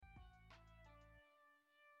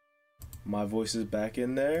My voice is back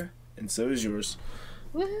in there, and so is yours.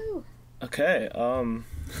 Woohoo! Okay, how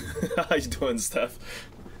you doing, Steph?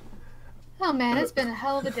 Oh man, it's been a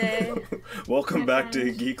hell of a day. Welcome My back to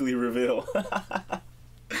friend. Geekly Reveal.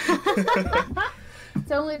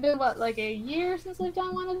 It's only been what, like a year since we've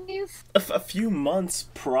done one of these? A few months,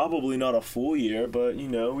 probably not a full year, but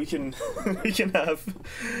we can we can have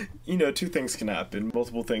two things can happen,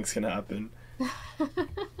 multiple things can happen.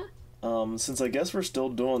 Since I guess we're still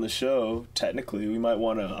doing the show, technically, we might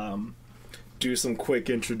want to do some quick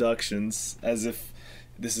introductions as if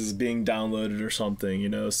this is being downloaded or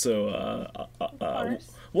something. So, Of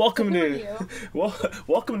course. welcome Who are to you?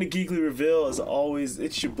 welcome to Geekly Reveal. As always,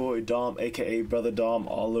 it's your boy Dom, aka Brother Dom,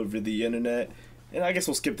 all over the internet. And I guess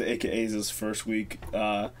we'll skip the AKAs this first week.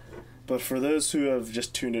 But for those who have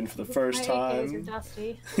just tuned in for the first My AKs are time,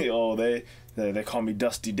 dusty. oh, they call me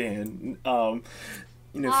Dusty Dan. For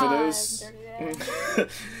Ah, those Dirty Dan.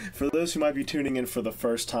 for those who might be tuning in for the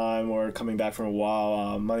first time or coming back from a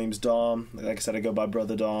while, my name's Dom. Like I said, I go by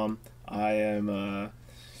Brother Dom. I am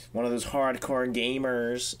one of those hardcore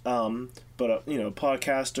gamers, but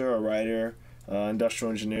podcaster, a writer,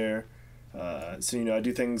 industrial engineer. So I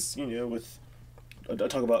do things with. I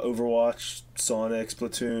talk about Overwatch, Sonic,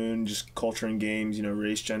 Splatoon, just culture in games.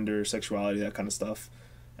 Race, gender, sexuality, that kind of stuff.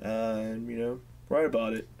 And write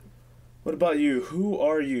about it. What about you? Who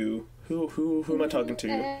are you? Who am I talking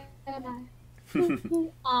to?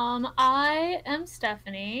 And I am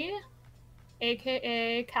Stephanie,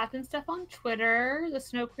 aka Captain Steph on Twitter, the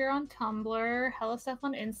Snow Queer on Tumblr, Hella Steph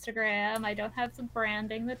on Instagram. I don't have the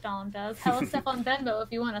branding that Dom does. Hella Steph on Venmo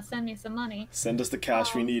if you want to send me some money. Send us the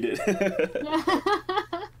cash, we need it.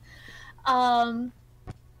 um,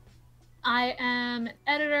 I am an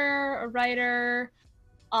editor, a writer,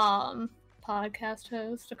 podcast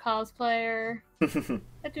host, a cosplayer.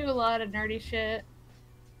 I do a lot of nerdy shit.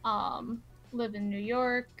 Live in New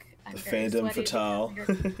York. I'm The very fandom sweaty fatale.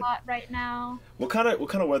 because it's hot right now. What kind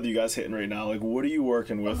of weather you guys hitting right now? Like, what are you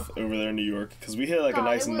working with over there in New York? Because we hit like a God,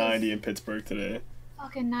 nice it was 90 in Pittsburgh today.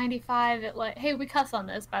 Fucking 95 at like, hey, we cuss on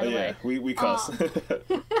this, by Oh the yeah, way. we cuss.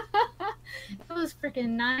 It was freaking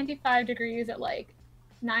 95 degrees at like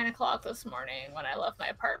 9 o'clock this morning when I left my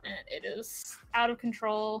apartment. It is out of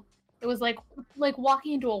control. It was like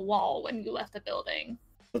walking into a wall when you left the building.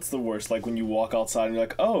 That's the worst. Like when you walk outside and you're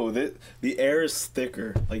like, oh, the air is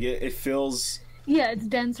thicker. Like it feels. Yeah, it's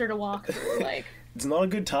denser to walk through. Like, It's not a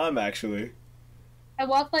good time actually. I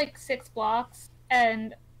walked like 6 blocks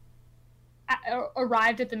and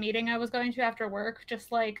arrived at the meeting I was going to after work,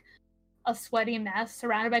 just like a sweaty mess,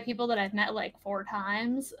 surrounded by people that I've met like 4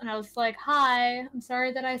 times. And I was like, hi, I'm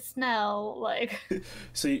sorry that I smell. Like,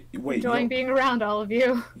 So wait, enjoying being around all of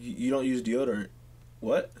you. you don't use deodorant?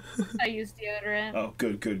 What? I use deodorant. Oh,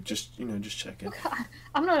 good. Just just checking. God,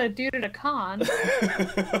 I'm not a dude at a con.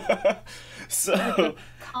 So,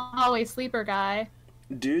 Con always sleeper guy.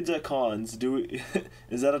 dudes at cons,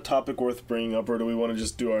 is that a topic worth bringing up, or do we want to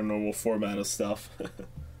just do our normal format of stuff?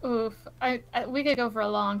 Oof. We could go for a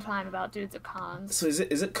long time about dudes at cons. So is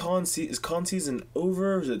it is con season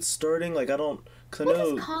over? Or is it starting? Like I don't, cause I What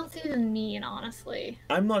know does con season mean, honestly?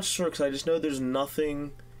 I'm not sure because I just know there's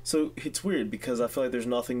nothing. So it's weird because I feel like there's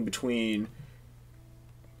nothing between.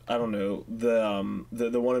 I don't know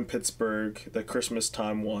the one in Pittsburgh, the Christmas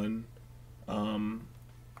time one.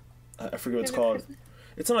 I forget what it's called.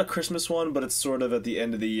 It's not a Christmas one, but it's sort of at the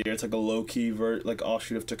end of the year. It's like a low key like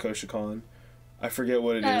offshoot of TakoshiCon. I forget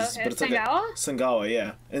what it is, Okay. but it's Sangawa? like Sangawa,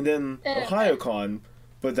 yeah. And then Okay. OhioCon,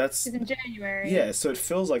 but that's It's in January. yeah. So it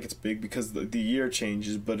feels like it's big because the year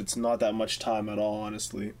changes, but it's not that much time at all,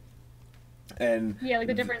 honestly. And Yeah, like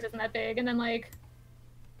the difference isn't that big. And then like,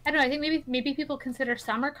 I don't know. I think maybe people consider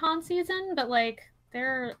summer con season, but like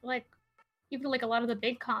they're like, even like a lot of the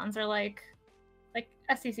big cons are like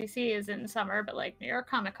SCCC is in summer, but like New York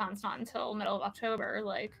Comic Con's not until middle of October.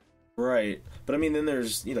 Like, right, but I mean, then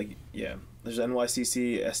there's there's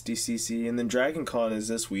NYCC, SDCC, and then Dragon Con is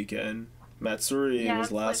this weekend. Matsuri yeah, was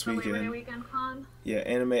it's last like the Labor Day weekend. weekend con. Yeah,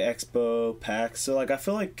 Anime Expo, PAX. So like I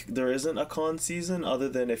feel like there isn't a con season other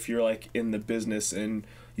than if you're like in the business and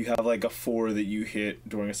you have like a 4 that you hit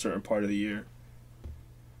during a certain part of the year.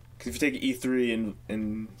 Because if you take E3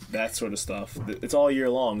 and that sort of stuff, it's all year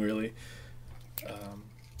long, really.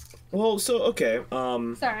 Well, so okay.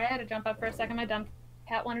 Sorry, I had to jump up for a second. My dumb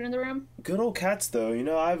cat wandered in the room. Good old cats, though.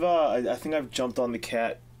 I've I think I've jumped on the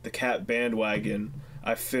cat bandwagon.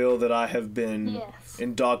 I feel that I have been Yes.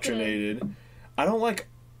 indoctrinated. I don't like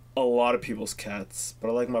a lot of people's cats, but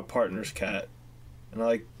I like my partner's cat, and I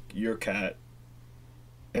like your cat,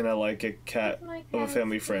 and I like a cat My of a cat's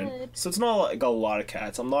family friend. good. So it's not like a lot of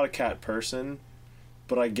cats. I'm not a cat person,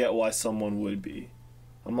 but I get why someone would be.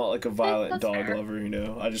 I'm not like a violent That's dog fair. lover, you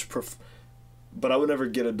know. I just but I would never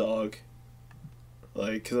get a dog.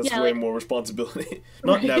 Like, cause that's Yeah, way like- more responsibility.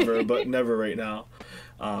 Not Right. never, but never right now.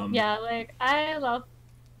 Yeah, like I love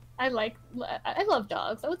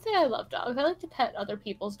dogs. I would say I love dogs. I like to pet other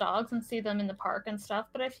people's dogs and see them in the park and stuff,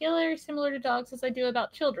 but I feel very similar to dogs as I do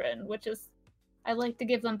about children, which is I like to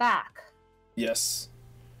give them back Yes.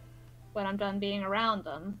 when I'm done being around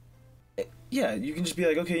them. Yeah, you can just be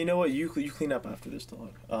like, okay, you know what? You clean up after this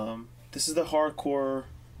dog. This is the hardcore,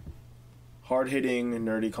 hard-hitting,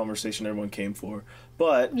 nerdy conversation everyone came for.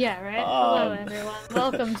 But Yeah, right? Hello, Um, everyone.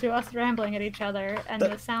 Welcome to us rambling at each other and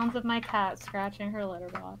the sounds of my cat scratching her litter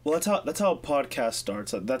box. well, that's how a podcast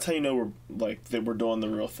starts. That's how you know we're like that we're doing the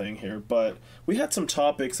real thing here. But we had some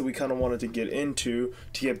topics that we kind of wanted to get into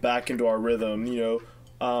to get back into our rhythm. You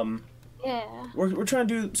know, Yeah. we're trying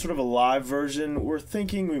to do sort of a live version. We're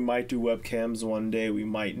thinking we might do webcams one day. We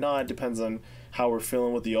might not. Depends on how we're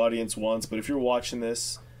feeling, what the audience wants. But if you're watching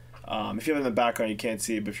this, if you have it in the background, you can't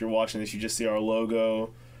see it. But if you're watching this, you just see our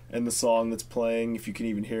logo and the song that's playing. If you can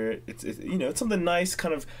even hear it, it's you know, it's something nice,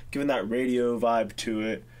 kind of giving that radio vibe to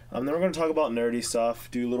it. Then we're going to talk about nerdy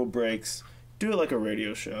stuff, do little breaks, do it like a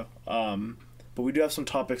radio show. But we do have some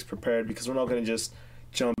topics prepared because we're not going to just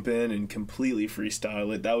jump in and completely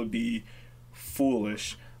freestyle it. That would be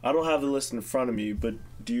foolish. I don't have the list in front of me, but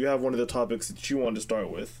do you have one of the topics that you want to start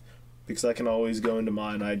with? Because I can always go into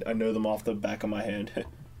mine. I know them off the back of my hand.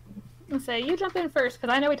 I'll say you jump in first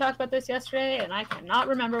because I know we talked about this yesterday and I cannot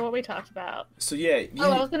remember what we talked about. So yeah,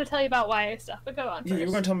 Oh, I was going to tell you about YA stuff, but go on yeah, you were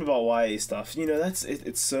first. going to tell me about YA stuff. You know,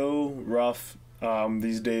 it's so rough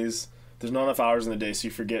these days. There's not enough hours in the day, so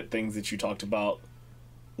you forget things that you talked about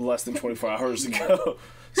less than 24 hours ago.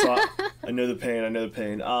 So I know the pain. I know the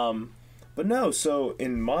pain. But no. So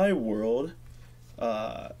in my world,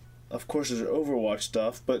 of course, there's Overwatch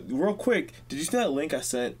stuff. But real quick, did you see that link I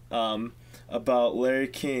sent about Larry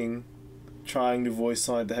King trying to voice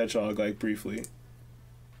Sonic the Hedgehog, like briefly?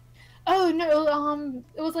 Oh no,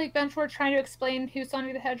 it was like Ben Schwartz trying to explain who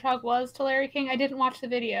Sonic the Hedgehog was to Larry King. I didn't watch the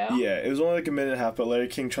video. Yeah, it was only like a minute and a half, but Larry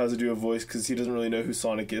King tries to do a voice because he doesn't really know who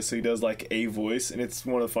Sonic is, so he does like a voice, and it's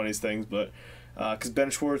one of the funniest things. But because Ben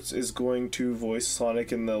Schwartz is going to voice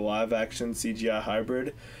Sonic in the live-action CGI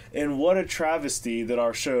hybrid, and what a travesty that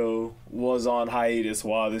our show was on hiatus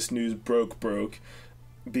while this news broke.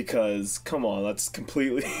 Because come on, that's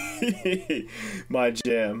completely my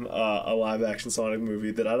jam. A live-action Sonic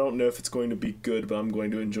movie that I don't know if it's going to be good, but I'm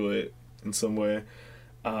going to enjoy it in some way.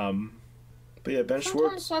 But yeah, Ben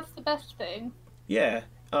Schwartz. Sometimes that's the best thing. Yeah.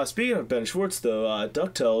 Speaking of Ben Schwartz, though,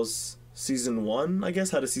 DuckTales Season 1, I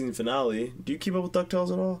guess, had a season finale. Do you keep up with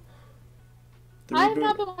DuckTales at all? The I have reboot?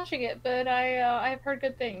 not been watching it, but I've heard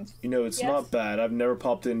good things. You know, it's Yes. not bad. I've never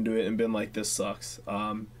popped into it and been like, this sucks.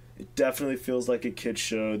 It definitely feels like a kid's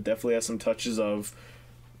show. Definitely has some touches of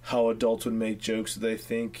how adults would make jokes that they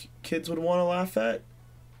think kids would want to laugh at.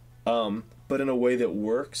 But in a way that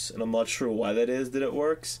works, and I'm not sure why that is that it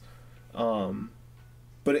works.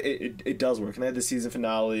 But it does work. And they had the season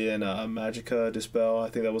finale, and Magica Dispel,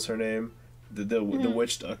 I think that was her name, the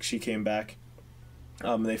witch duck. She came back.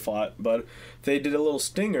 They fought, but they did a little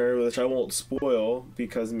stinger, which I won't spoil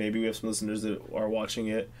because maybe we have some listeners that are watching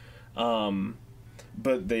it.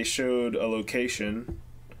 But they showed a location,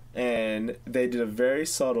 and they did a very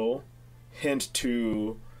subtle hint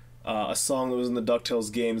to a song that was in the DuckTales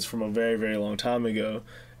games from a very, very long time ago,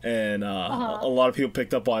 and a lot of people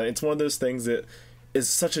picked up on it. It's one of those things that is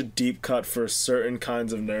such a deep cut for certain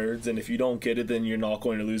kinds of nerds, and if you don't get it, then you're not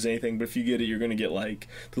going to lose anything, but if you get it, you're going to get like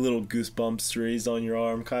the little goosebumps raised on your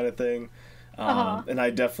arm kind of thing. And I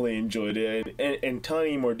definitely enjoyed it, and telling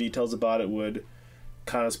any more details about it would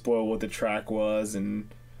kind of spoil what the track was, and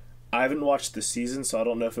I haven't watched the season, so I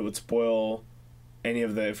don't know if it would spoil any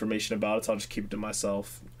of the information about it, so I'll just keep it to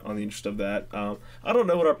myself on the interest of that. I don't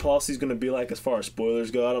know what our policy is going to be like as far as spoilers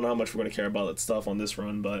go. I don't know how much we're going to care about that stuff on this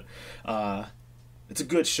run, but it's a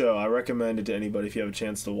good show. I recommend it to anybody if you have a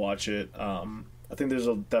chance to watch it. I think there's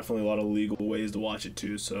definitely a lot of legal ways to watch it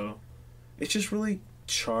too, so it's just really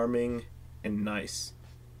charming and nice.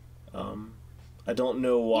 I don't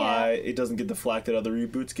know why it doesn't get the flack that other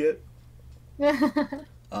reboots get.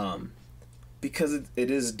 Because it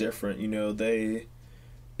is different, you know,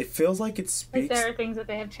 it feels like it Like speaks. there are things that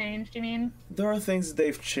they have changed, you mean? There are things that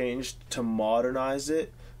they've changed to modernize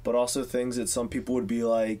it, but also things that some people would be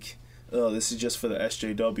like, oh, this is just for the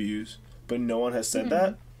SJWs. But no one has said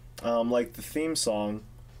that. Like the theme song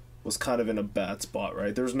was kind of in a bad spot,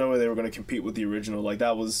 right? There was no way they were going to compete with the original. Like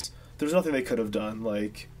there's nothing they could have done.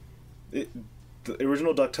 Like the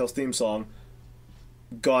original DuckTales theme song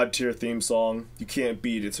god tier theme song. You can't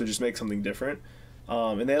beat it, so just make something different.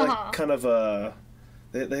 And they like kind of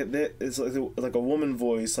it's like a woman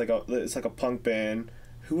voice, it's like a punk band.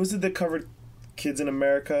 Who was it that covered Kids in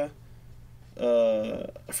America? I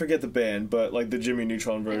forget the band, but like the Jimmy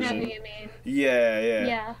Neutron version. I know who you mean.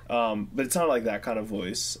 Yeah. But it sounded like that kind of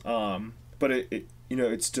voice. But it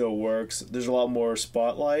it still works. There's a lot more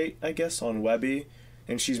spotlight, I guess, on Webby,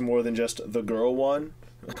 and she's more than just the girl one.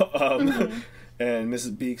 And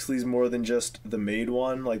Mrs. Beaksley's more than just the maid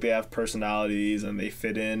one. Like, they have personalities and they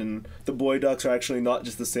fit in, and the boy ducks are actually not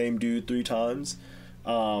just the same dude 3 times.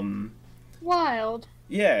 Wild.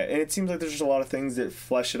 Yeah, and it seems like there's just a lot of things that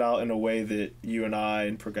flesh it out in a way that you and I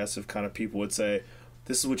and progressive kind of people would say,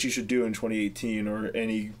 this is what you should do in 2018 or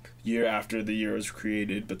any year after the year was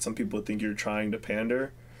created, but some people think you're trying to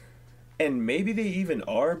pander. And maybe they even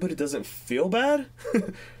are, but it doesn't feel bad.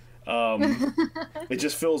 It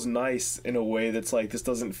just feels nice in a way that's like, this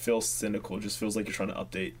doesn't feel cynical. It just feels like you're trying to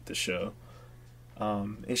update the show.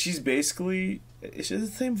 And she's basically, is she the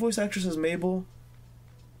same voice actress as Mabel?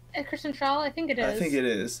 Kristen Shaw, I think it is. I think it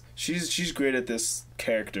is. She's great at this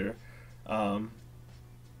character. I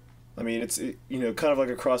mean, it's kind of like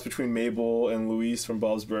a cross between Mabel and Louise from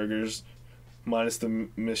Bob's Burgers, minus the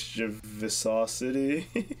mischievosity.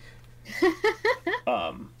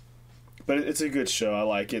 But it's a good show. I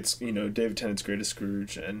like it. It's David Tennant's great as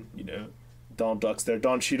Scrooge, and Donald Duck's there.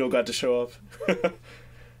 Don Cheadle got to show up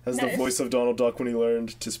as the voice of Donald Duck when he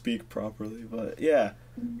learned to speak properly. But yeah.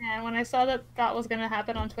 Man, when I saw that was gonna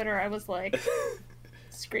happen on Twitter, I was like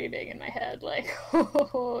screaming in my head, like,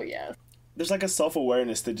 oh yes. There's like a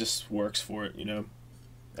self-awareness that just works for it, and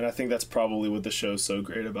I think that's probably what the show's so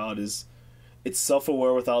great about, is it's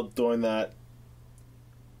self-aware without doing that,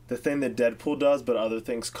 the thing that Deadpool does, but other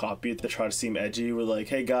things copy it to try to seem edgy. We're like,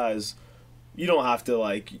 hey guys, you don't have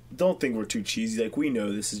to don't think we're too cheesy, we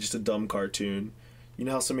know this is just a dumb cartoon. You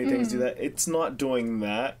know how so many things do that? It's not doing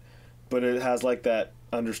that, but it has that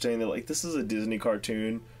understanding that this is a Disney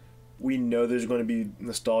cartoon. We know there's going to be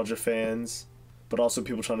nostalgia fans, but also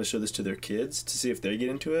people trying to show this to their kids to see if they get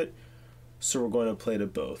into it. So we're going to play to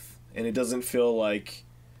both, and it doesn't feel like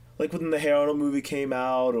when the Hey Arnold movie came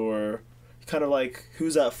out, or kind of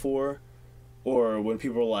Who's That For, or when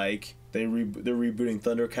people are they're rebooting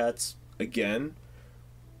Thundercats again.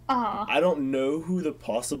 I don't know who the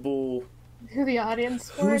audience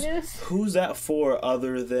for it is. Who's that for,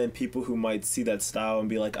 other than people who might see that style and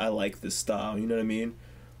be like, I like this style, you know what I mean?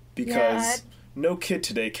 Because no kid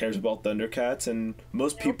today cares about Thundercats, and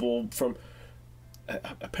most people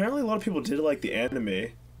apparently a lot of people did like the anime,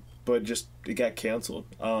 but just it got canceled.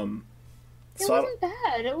 It wasn't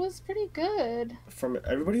bad. It was pretty good. From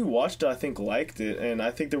everybody who watched it, I think liked it, and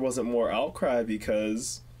I think there wasn't more outcry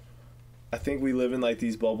because I think we live in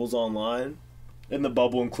these bubbles online. And the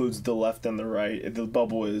bubble includes the left and the right. The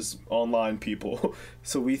bubble is online people.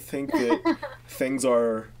 So we think that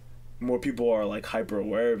more people are hyper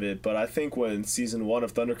aware of it. But I think when season 1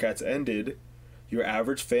 of Thundercats ended, your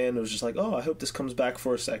average fan was just like, oh, I hope this comes back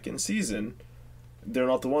for a second season. They're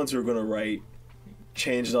not the ones who are going to write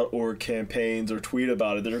change.org campaigns or tweet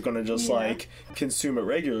about it. They're going to just consume it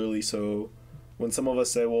regularly. So when some of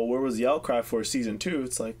us say, well, where was the outcry for season 2?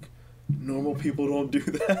 It's normal people don't do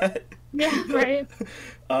that. Yeah, right.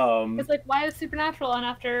 It's why is Supernatural on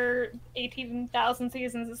after 18,000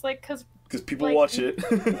 seasons? It's because people watch it.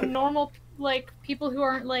 Normal people who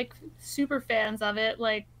aren't super fans of it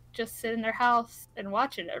just sit in their house and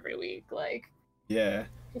watch it every week. Yeah.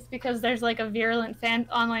 Just because there's a virulent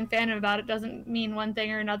online fandom about it doesn't mean one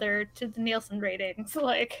thing or another to the Nielsen ratings.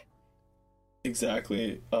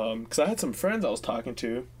 Exactly. Because I had some friends I was talking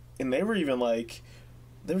to, and they were even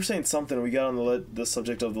they were saying something. We got on the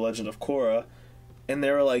subject of The Legend of Korra, and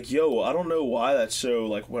they were like, yo, I don't know why that show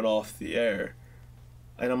like went off the air.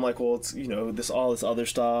 And I'm like, well, it's, you know, all this other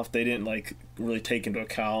stuff they didn't like really take into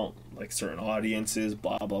account, like certain audiences,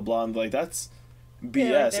 blah blah blah. And like, that's BS.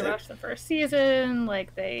 Yeah, like, they watched the first season,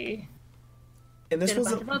 like they and this did a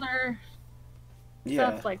wasn't bunch of other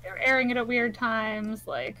stuff, like they were airing it at weird times,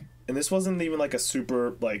 like. And this wasn't even like a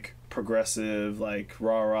super like progressive, like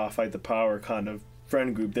rah rah fight the power kind of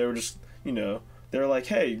friend group. They were just, you know, they were like,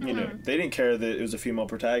 hey, you know, they didn't care that it was a female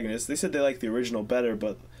protagonist. They said they liked the original better,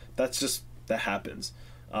 but that happens.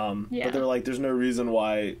 But they're like, there's no reason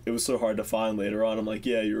why it was so hard to find later on. I'm like,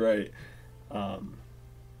 yeah, you're right. But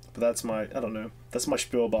that's my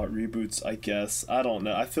spiel about reboots, I guess. I don't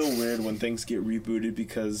know. I feel weird when things get rebooted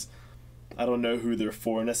because I don't know who they're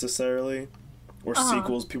for necessarily. Or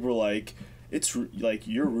sequels, people are like, it's like,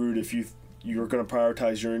 you're rude if you're going to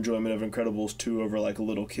prioritize your enjoyment of Incredibles 2 over like a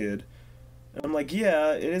little kid. And I'm like,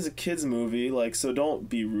 yeah, it is a kids movie, like, so don't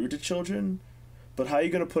be rude to children. But how are you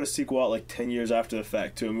gonna put a sequel out like 10 years after the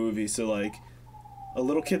fact to a movie? So like, a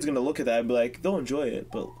little kid's gonna look at that and be like, they'll enjoy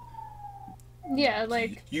it, but Yeah,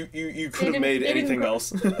 like you could have made anything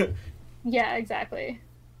else. yeah, exactly.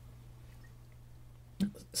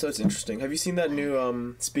 So it's interesting. Have you seen that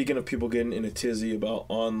new? Speaking of people getting in a tizzy about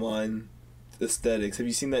online aesthetics, have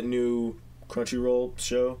you seen that new Crunchyroll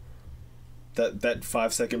show? That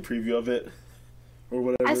 5 second preview of it, or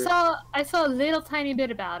whatever. I saw a little tiny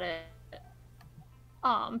bit about it.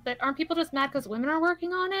 But aren't people just mad because women are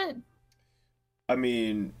working on it? I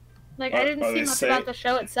mean, Like, I didn't see they much about the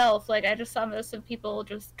show itself. Like, I just saw most of people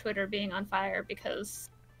just Twitter being on fire because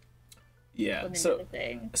yeah. women So did a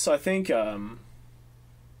thing. so I think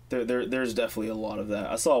there's definitely a lot of that.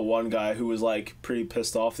 I saw one guy who was like pretty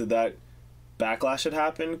pissed off that backlash had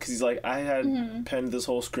happened because he's like, I had penned this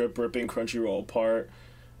whole script ripping Crunchyroll apart,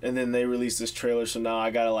 and then they released this trailer, so now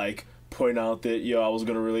I gotta like point out that I was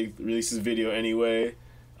gonna release this video anyway.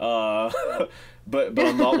 But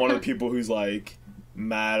I'm not one of the people who's like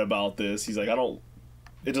mad about this. He's like,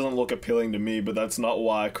 it doesn't look appealing to me, but that's not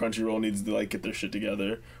why Crunchyroll needs to like get their shit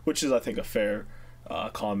together, which is I think a fair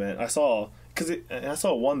comment. I saw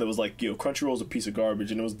one that was like, Crunchyroll's a piece of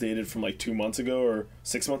garbage, and it was dated from like 2 months ago or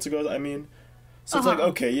 6 months ago. I mean, so it's like,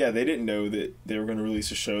 okay, yeah, they didn't know that they were going to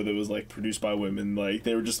release a show that was like produced by women. Like,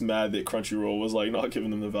 they were just mad that Crunchyroll was like not giving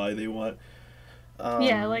them the value they want.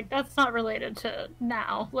 Yeah, like that's not related to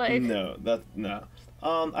now. Like, no.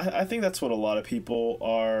 I think that's what a lot of people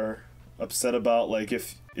are upset about. Like,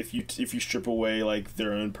 if you strip away like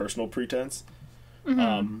their own personal pretense.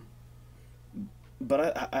 But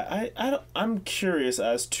I'm curious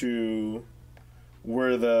as to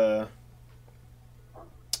where the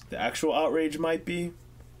actual outrage might be.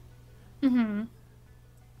 And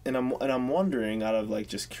I'm wondering, out of like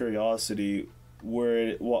just curiosity,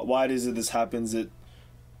 why is it this happens, that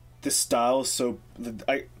this style is so,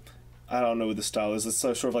 I don't know what the style is. It's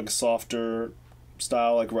sort of like a softer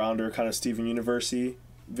style, like rounder kind of Steven Universe-y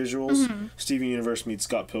visuals. Steven Universe meets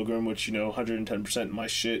Scott Pilgrim, which 110% my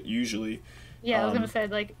shit usually. yeah, I was gonna say,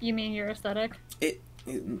 like, you mean your aesthetic? It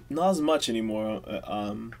not as much anymore.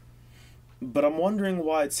 But I'm wondering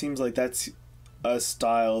why it seems like that's a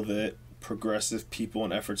style that progressive people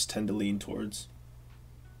and efforts tend to lean towards.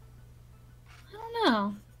 I don't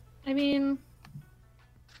know. I mean,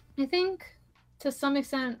 I think to some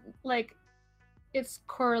extent, like, it's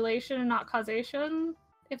correlation and not causation,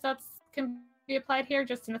 if that's can be applied here,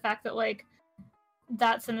 just in the fact that, like,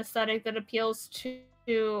 that's an aesthetic that appeals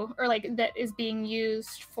to, or like that is being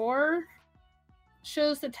used for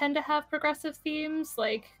shows that tend to have progressive themes.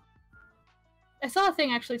 Like, I saw a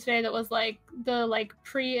thing actually today that was like the like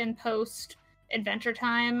pre and post Adventure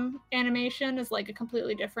Time animation is like a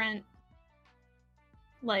completely different,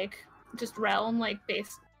 like, just realm, like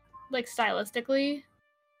based, like, stylistically.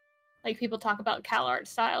 Like, people talk about CalArt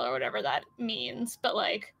style or whatever that means, but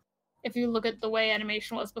like if you look at the way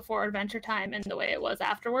animation was before Adventure Time and the way it was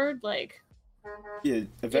afterward, like, yeah,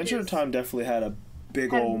 Adventure Time definitely had a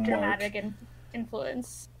big old mark. Dramatic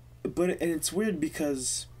influence. But it's weird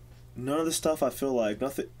because none of the stuff, I feel like,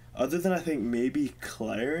 nothing other than I think maybe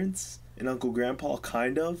Clarence and Uncle Grandpa,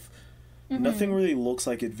 kind of. Nothing really looks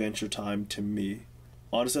like Adventure Time to me.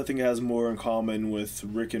 Honestly, I think it has more in common with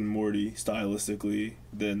Rick and Morty stylistically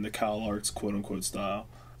than the CalArts quote-unquote style.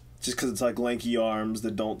 Just because it's like lanky arms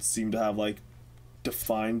that don't seem to have like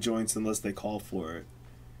defined joints unless they call for it.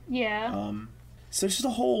 Yeah. So it's just a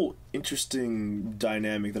whole interesting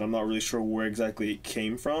dynamic that I'm not really sure where exactly it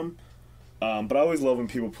came from. But I always love when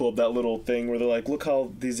people pull up that little thing where they're like, look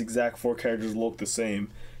how these exact four characters look the same.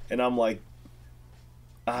 And I'm like,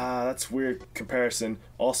 that's weird comparison.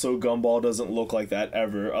 Also, Gumball doesn't look like that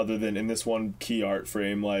ever, other than in this one key art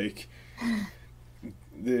frame. Like,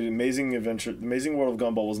 the Amazing World of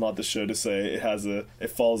Gumball was not the show to say it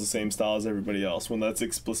follows the same style as everybody else, when that's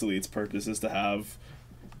explicitly its purpose, is to have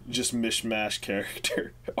just mishmash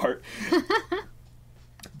character art.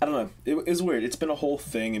 I don't know. It was weird. It's been a whole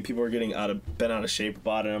thing, and people are getting bent out of shape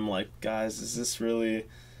about it. I'm like, guys, is this really?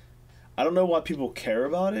 I don't know why people care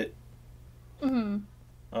about it.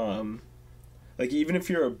 Like, even if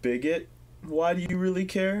you're a bigot, why do you really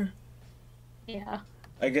care? Yeah.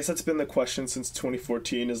 I guess that's been the question since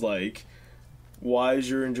 2014. Is like, why is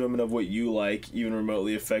your enjoyment of what you like even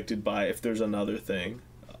remotely affected by if there's another thing?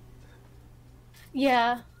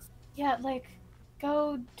 Yeah. Yeah, like,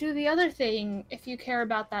 go do the other thing if you care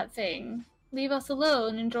about that thing. Leave us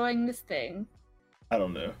alone enjoying this thing. I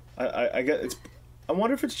don't know. I get it's. I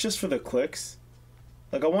wonder if it's just for the clicks.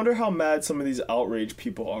 Like, I wonder how mad some of these outrage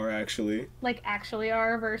people are actually. Like, actually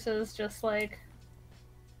are versus just, like...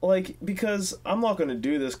 Like, because I'm not going to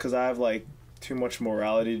do this because I have, like, too much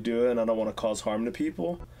morality to do it and I don't want to cause harm to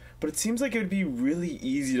people. But it seems like it would be really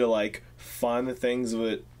easy to, like, find the things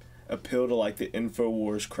that appeal to, like, the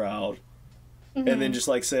InfoWars crowd. Mm-hmm. And then just,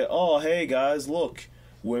 like, say, oh, hey, guys, look,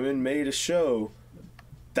 women made a show.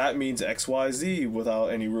 That means XYZ without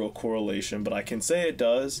any real correlation, but I can say it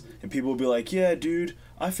does. And people will be like, yeah, dude,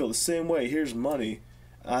 I feel the same way. Here's money.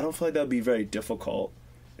 I don't feel like that would be very difficult.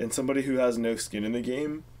 And somebody who has no skin in the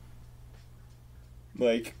game,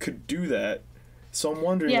 like, could do that. So I'm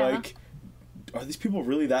wondering, like, are these people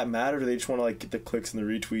really that mad, or do they just want to, like, get the clicks and the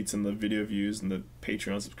retweets and the video views and the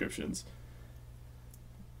Patreon subscriptions?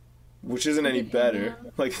 Which isn't any better.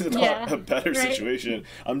 Like, it's not a better situation.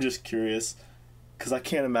 I'm just curious. Because I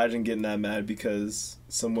can't imagine getting that mad because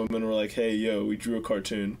some women were like, hey, yo, we drew a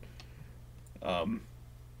cartoon.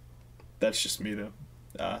 That's just me, though.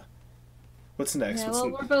 What's next? Yeah,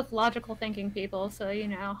 well, we're both logical thinking people, so, you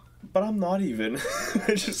know. But I'm not even.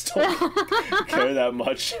 I just don't care that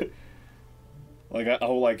much.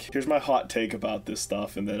 Like, here's my hot take about this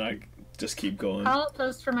stuff, and then I just keep going. I'll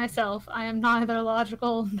post for myself. I am neither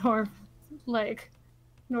logical nor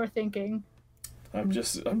thinking. I'm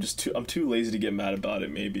too lazy to get mad about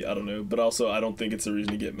it, maybe. I don't know. But also, I don't think it's a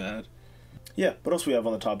reason to get mad. Yeah, what else we have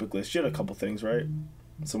on the topic list? You had a couple things, right?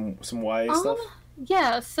 Some YA stuff?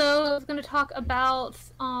 Yeah, so I was going to talk about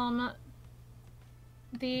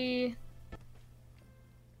the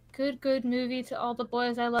good movie To All the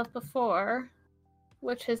Boys I Loved Before,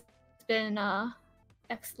 which has been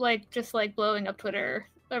just blowing up Twitter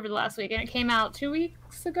over the last week, and it came out 2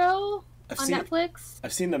 weeks ago on Netflix.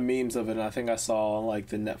 I've seen the memes of it, and I think I saw on, like,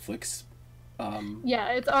 the Netflix yeah,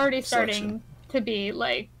 it's already starting section. to be,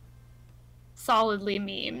 like, solidly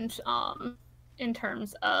memed in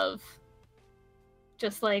terms of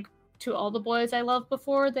just, like, To All the Boys I Loved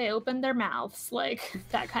Before they opened their mouths, like,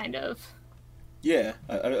 that kind of... Yeah,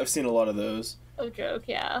 I've seen a lot of those. A joke,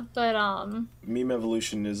 yeah. But, Meme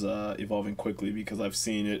evolution is evolving quickly because I've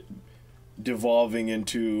seen it devolving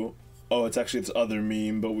into, oh, it's actually this other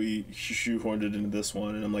meme, but we shoehorned it into this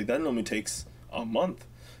one, and I'm like, that normally takes a month.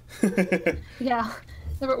 Yeah,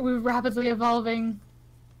 we're rapidly evolving.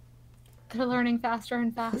 They're learning faster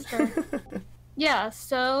and faster. Yeah,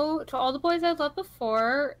 so To All the Boys I Loved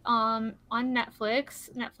Before, on Netflix.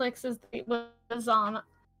 Netflix was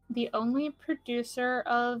the only producer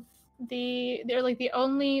of they're like the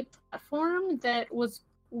only platform that was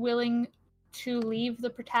willing to leave the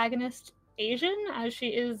protagonist Asian as she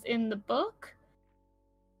is in the book.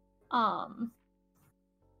 I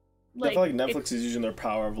feel like Netflix is using their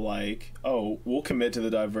power of, like, oh, we'll commit to the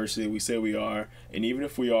diversity we say we are, and even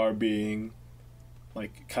if we are being,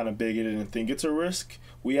 like, kind of bigoted and think it's a risk,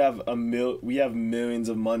 we have millions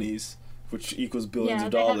of monies, which equals billions of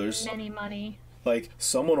dollars. Yeah, they have many money. Like,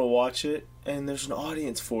 someone will watch it, and there's an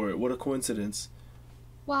audience for it. What a coincidence.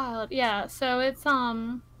 Wild, yeah. So it's,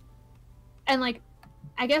 and, like,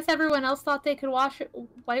 I guess everyone else thought they could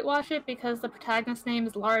whitewash it because the protagonist's name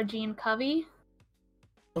is Lara Jean Covey.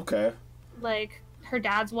 Okay. Like, her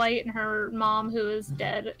dad's white, and her mom, who is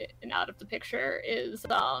dead and out of the picture,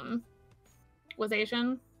 was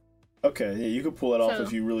Asian. Okay, yeah, you could pull it off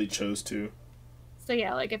if you really chose to. So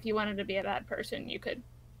yeah, like, if you wanted to be a bad person, you could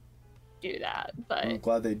do that, but... I'm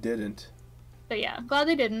glad they didn't. But yeah, glad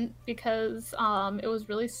they didn't, because it was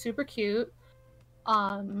really super cute.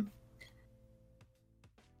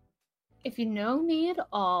 If you know me at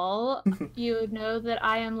all, you would know that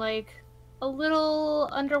I am, like, a little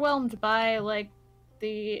underwhelmed by, like,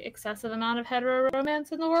 the excessive amount of hetero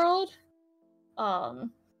romance in the world.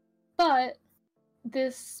 But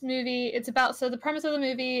this movie, so the premise of the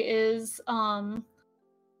movie is a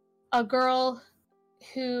girl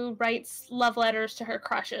who writes love letters to her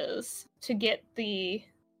crushes to get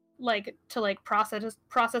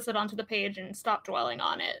process it onto the page and stop dwelling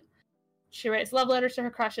on it. She writes love letters to her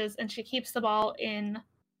crushes, and she keeps them all in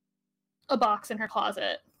a box in her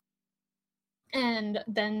closet. And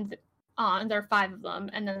then there are 5 of them,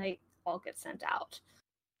 and then they all get sent out.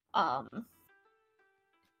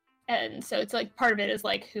 And so it's, like, part of it is,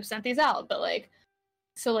 like, who sent these out, but, like,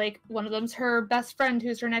 so, like, one of them's her best friend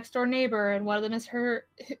who's her next door neighbor, and one of them is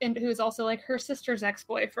who's also, like, her sister's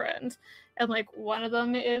ex-boyfriend, and, like, one of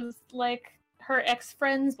them is, like, her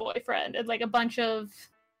ex-friend's boyfriend, and, like, a bunch of,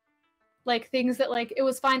 like, things that, like, it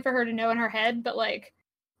was fine for her to know in her head, but, like,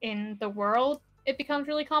 in the world, it becomes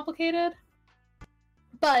really complicated.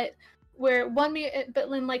 But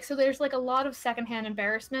then, like, so there's, like, a lot of secondhand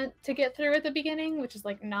embarrassment to get through at the beginning, which is,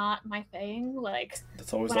 like, not my thing. Like,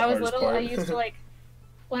 that's always when the I was hardest little, part. I used to, like,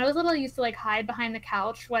 when I was little, I used to like hide behind the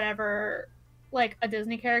couch whenever like a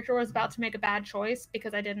Disney character was about to make a bad choice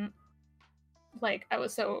because I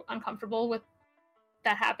was so uncomfortable with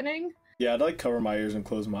that happening. Yeah, I'd like cover my ears and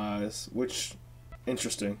close my eyes, which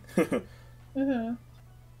interesting. Mm-hmm.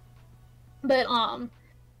 But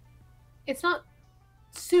it's not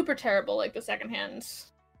super terrible like the secondhand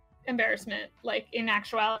embarrassment like in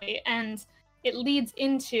actuality, and it leads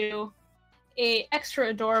into a extra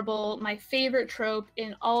adorable, my favorite trope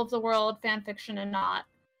in all of the world, fan fiction and not,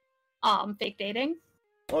 fake dating.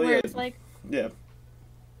 Oh where yeah, it's like, yeah.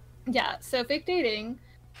 yeah, so fake dating,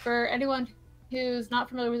 for anyone who's not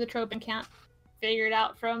familiar with the trope and can't figure it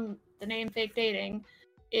out from the name fake dating,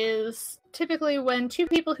 is typically when two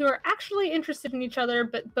people who are actually interested in each other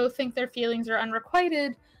but both think their feelings are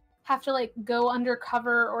unrequited have to like go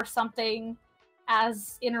undercover or something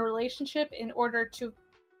as in a relationship in order to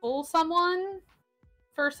fool someone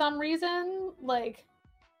for some reason. Like,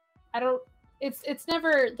 I don't, it's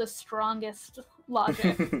never the strongest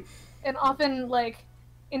logic. And often like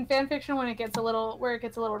in fanfiction when it gets a little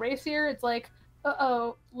racier, it's like,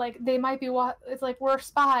 uh-oh, like they might be it's like we're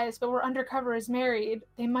spies but we're undercover as married,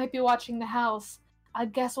 they might be watching the house, I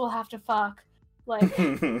guess we'll have to fuck, like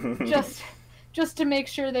just to make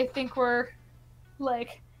sure they think we're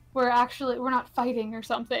not fighting or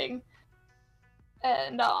something.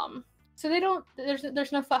 And so they don't,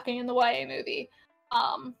 there's no fucking in the YA movie,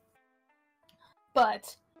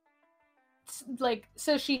 but like,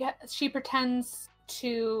 so she pretends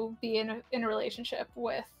to be in a relationship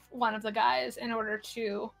with one of the guys in order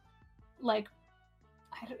to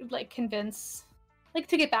convince, like,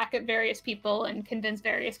 to get back at various people and convince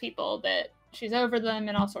various people that she's over them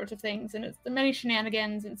and all sorts of things. And it's the many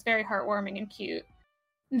shenanigans, and it's very heartwarming and cute.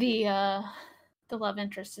 The love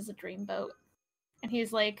interest is a dreamboat, and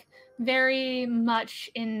he's like very much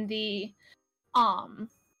in the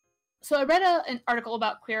so I read an article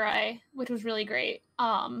about Queer Eye, which was really great.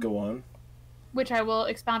 Go on. Which I will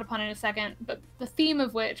expound upon in a second, but the theme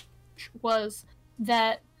of which was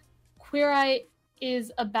that Queer Eye is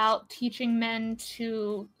about teaching men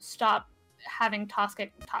to stop having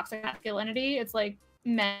toxic masculinity. It's like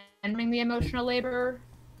men doing the emotional labor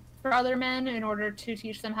for other men in order to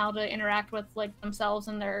teach them how to interact with like themselves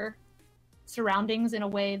and their surroundings in a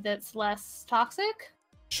way that's less toxic.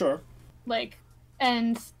 Sure. Like,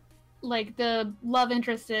 and like the love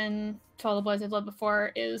interest in To All the Boys I've Loved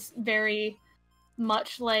Before is very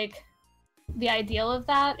much like the ideal of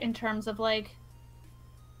that, in terms of like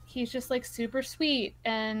he's just like super sweet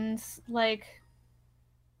and like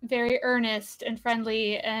very earnest and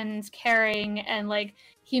friendly and caring, and like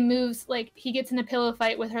he moves, like he gets in a pillow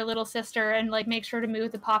fight with her little sister and like makes sure to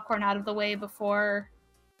move the popcorn out of the way before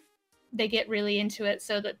they get really into it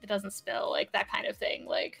so that it doesn't spill, like that kind of thing.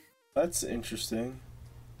 Like, that's interesting.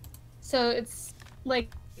 So it's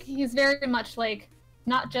like he's very much like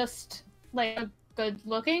not just like a good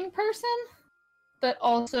looking person, but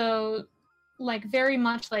also like very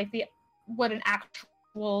much like what an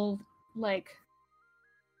actual like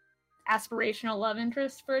aspirational love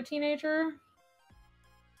interest for a teenager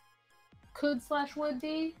would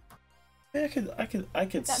be. Yeah, I could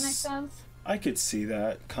if that makes sense. I could see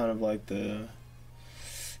that kind of like you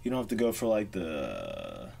don't have to go for like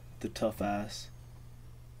the tough ass.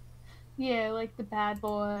 Yeah, like the bad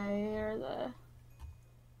boy or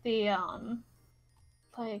the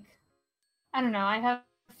like, I don't know, I have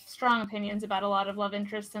strong opinions about a lot of love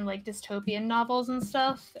interests in like dystopian novels and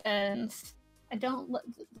stuff, and I don't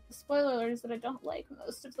spoiler alert is that I don't like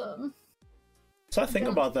most of them. So I think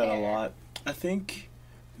about that a lot. I think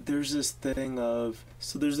there's this thing of,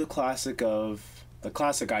 so there's the classic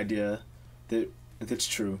idea that's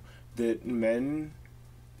true, that men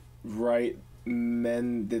write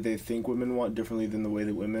men that they think women want differently than the way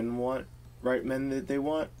that women write men that they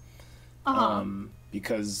want.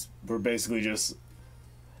 Because we're basically just,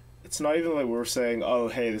 it's not even like we're saying, oh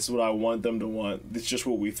hey, this is what I want them to want, it's just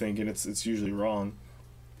what we think, and it's usually wrong.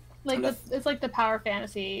 Like it's like the power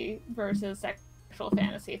fantasy versus sexual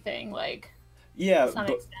fantasy thing, like, yeah, to some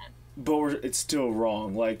extent. But it's still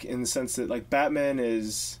wrong, like in the sense that like Batman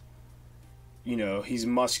is, you know, he's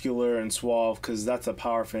muscular and suave because that's a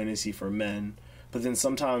power fantasy for men, but then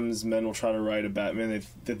sometimes men will try to write a Batman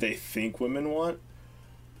that they think women want.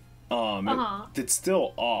 It's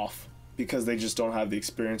still off because they just don't have the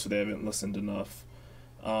experience or they haven't listened enough.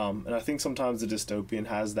 And I think sometimes the dystopian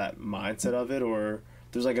has that mindset of it, or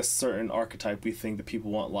there's like a certain archetype we think that people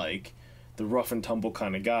want, like the rough and tumble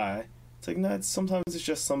kind of guy. It's like, no, sometimes it's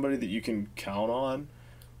just somebody that you can count on,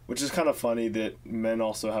 which is kind of funny that men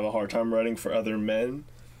also have a hard time writing for other men,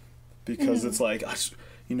 because it's like,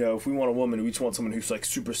 if we want a woman, we just want someone who's like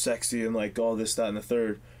super sexy and like all this, that, and the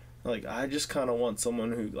third. Like, I just kind of want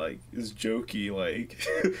someone who like is jokey, like.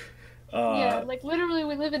 Yeah, like literally,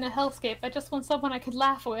 we live in a hellscape. I just want someone I could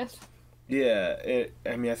laugh with. Yeah,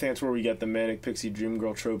 I mean, I think that's where we get the manic pixie dream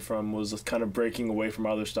girl trope from, was just kind of breaking away from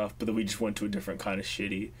other stuff, but then we just went to a different kind of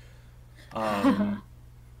shitty. No,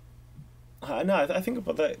 I think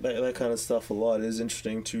about that kind of stuff a lot. It is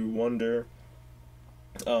interesting to wonder,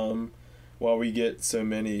 why we get so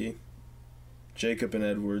many Jacob and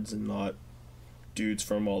Edwards and not dudes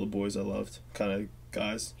from All the Boys I Loved kind of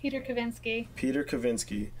guys. Peter Kavinsky. Peter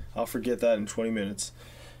Kavinsky. I'll forget that in 20 minutes.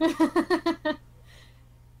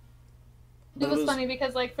 It was funny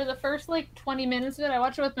because, like, for the first, like, 20 minutes of it, I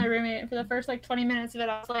watched it with my roommate, and for the first, like, 20 minutes of it,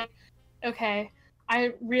 I was like, okay,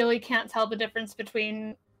 I really can't tell the difference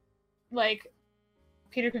between, like,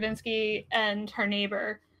 Peter Kavinsky and her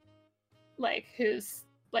neighbor, like, who's,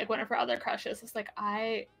 like, one of her other crushes. It's like,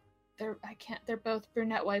 they're both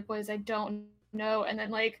brunette white boys, I don't know. And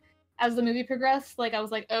then, like, as the movie progressed, like, I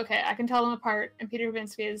was like, okay, I can tell them apart, and Peter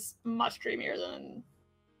Kavinsky is much dreamier than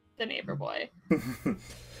the neighbor boy.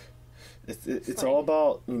 It's all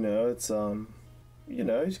about, it's you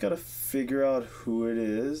just gotta figure out who it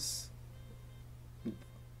is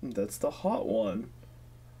that's the hot one,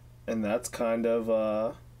 and that's kind of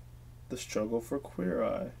the struggle for Queer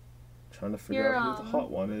Eye, trying to figure out who the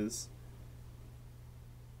hot one is.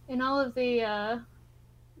 In all of the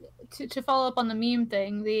to follow up on the meme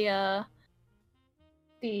thing, the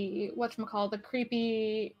whatchamacallit, the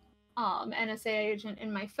creepy NSA agent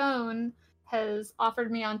in my phone has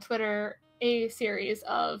offered me on Twitter a series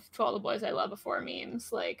of To All the Boys I Love Before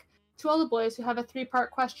memes. Like, to all the boys who have a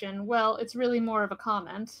 3-part question, well, it's really more of a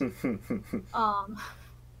comment. To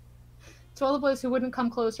all the boys who wouldn't come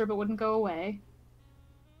closer but wouldn't go away.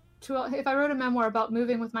 If I wrote a memoir about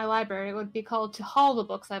moving with my library, it would be called To Haul the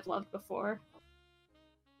Books I've Loved Before.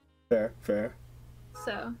 Fair.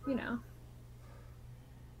 So,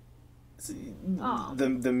 See,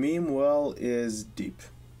 the meme well is deep.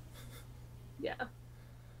 Yeah.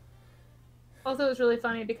 Also, it's really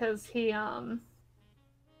funny because he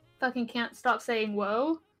fucking can't stop saying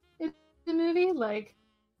 "whoa" in the movie. Like,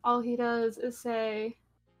 all he does is say,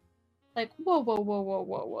 like, "Whoa, whoa, whoa, whoa,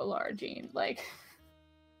 whoa, whoa, Lara Jean." Like,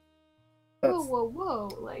 whoa, whoa, whoa.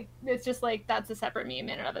 Like, it's just like that's a separate meme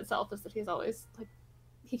in and of itself. Is that he's always like,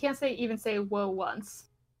 he can't even say "whoa" once.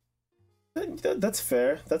 That's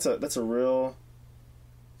fair. That's a real.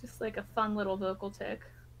 Just like a fun little vocal tick.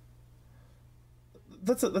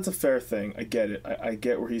 That's a fair thing. I get it. I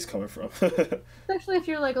get where he's coming from. Especially if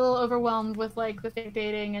you're like a little overwhelmed with like the fake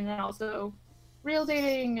dating and then also real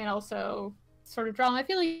dating and also sort of drama. I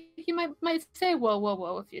feel like you might say whoa, whoa,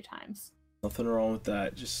 whoa a few times. Nothing wrong with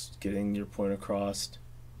that. Just getting your point across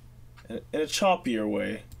in a choppier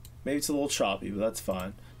way. Maybe it's a little choppy, but that's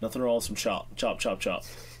fine. Nothing wrong with some chop.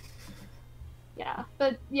 Yeah,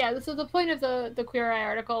 but yeah, so the point of the Queer Eye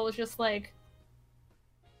article was just like,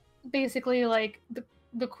 basically like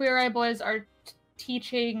the Queer Eye boys are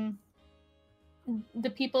teaching the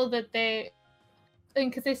people that they,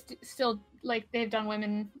 because they still like they've done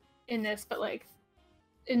women in this, but like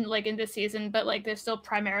in this season, but like they're still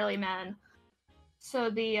primarily men. So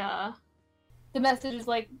the message is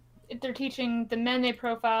like they're teaching the men they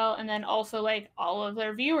profile, and then also like all of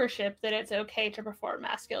their viewership, that it's okay to perform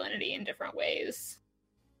masculinity in different ways,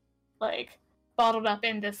 like bottled up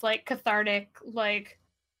in this like cathartic like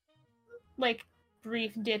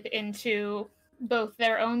brief dip into both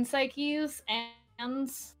their own psyches and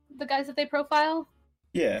the guys that they profile.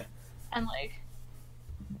 Yeah. And like,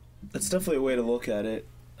 that's definitely a way to look at it.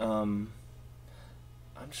 I'm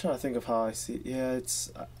trying to think of how I see it. Yeah,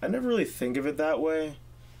 I never really think of it that way.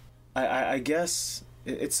 I guess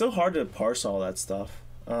it's so hard to parse all that stuff.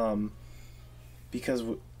 Because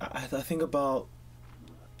I think about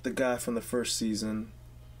the guy from the first season.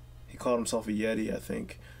 He called himself a Yeti, I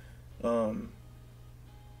think.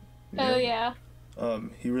 Yeah.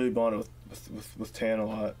 He really bonded with Tan a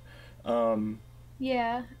lot.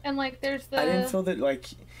 Yeah, and like there's I didn't feel that like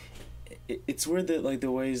it's weird that like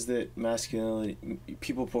the ways that masculinity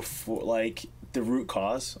people prefer, like the root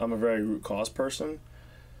cause. I'm a very root cause person,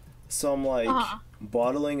 so I'm like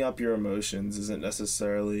bottling up your emotions isn't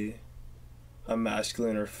necessarily a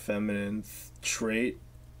masculine or feminine trait,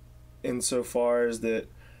 insofar as that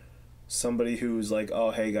somebody who's like,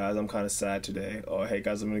 oh hey guys, I'm kind of sad today, oh hey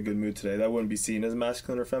guys, I'm in a good mood today, that wouldn't be seen as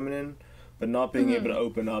masculine or feminine. But not being able to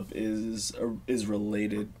open up is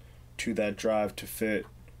related to that drive to fit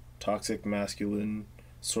toxic masculine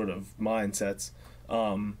sort of mindsets.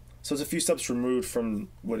 So it's a few steps removed from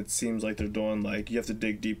what it seems like they're doing. Like, you have to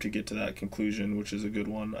dig deep to get to that conclusion, which is a good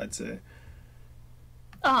one, I'd say.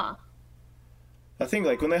 Uh-huh. I think,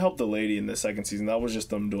 like, when they helped the lady in the second season, that was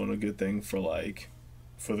just them doing a good thing for, like,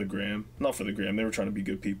 for the gram. Not for the gram, they were trying to be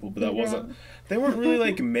good people, but that wasn't... They weren't really,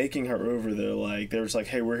 like, making her over there. Like, they were just like,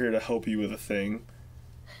 hey, we're here to help you with a thing.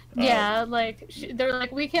 Yeah, like, they're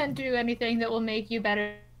like, we can't do anything that will make you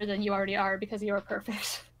better than you already are because you're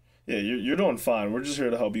perfect. Yeah, you're doing fine. We're just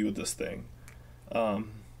here to help you with this thing. But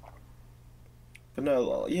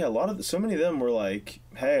no, yeah, so many of them were like,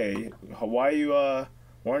 hey, why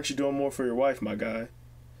aren't you doing more for your wife, my guy?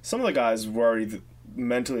 Some of the guys were already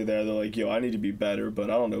mentally there. They're like, yo, I need to be better,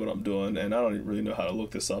 but I don't know what I'm doing, and I don't really know how to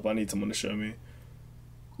look this up. I need someone to show me.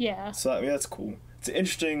 Yeah. So, I mean, that's cool. It's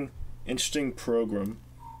an interesting program,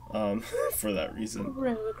 for that reason.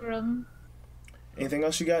 Program. Anything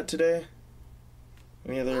else you got today?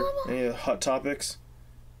 Any other hot topics?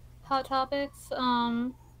 Hot topics?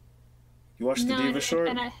 You watched the Diva short?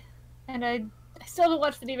 And I still haven't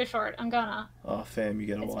watched the Diva short. I'm gonna. Oh, fam, you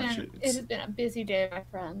gotta watch it. It has been a busy day, my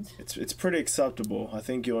friend. It's pretty acceptable. I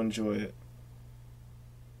think you'll enjoy it.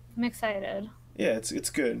 I'm excited. Yeah, it's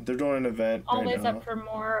good. They're doing an event Always right now. up for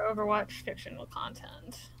more Overwatch fictional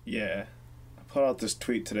content. Yeah. I put out this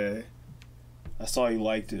tweet today. I saw you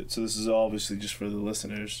liked it, so this is obviously just for the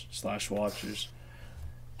listeners / watchers.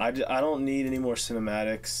 I don't need any more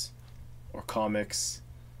cinematics or comics.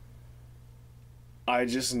 I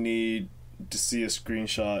just need to see a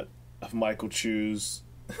screenshot of Michael Chu's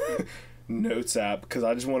notes app, because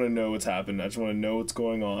I just want to know what's happening. I just want to know what's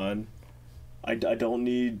going on. I don't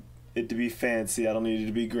need it to be fancy. I don't need it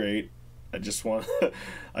to be great. I just want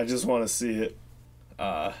to see it.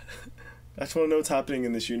 I just want to know what's happening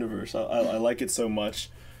in this universe. I like it so much.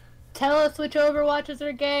 Tell us which Overwatches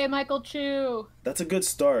are gay, Michael Chu. That's a good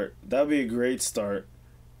start. That would be a great start.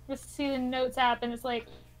 Just see the notes app, and it's like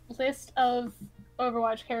list of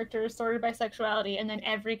Overwatch characters sorted by sexuality, and then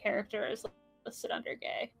every character is listed under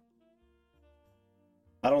gay.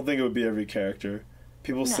 I don't think it would be every character.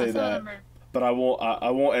 People say that, are... but I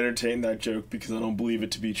won't entertain that joke because I don't believe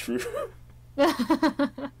it to be true.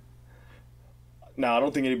 Now, I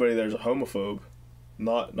don't think anybody there's a homophobe.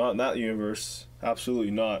 Not in that universe.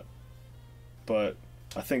 Absolutely not. But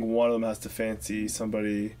I think one of them has to fancy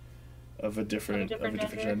somebody of a different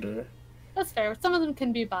gender. That's fair. Some of them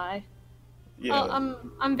can be bi. Yeah.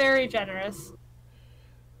 I'm very generous.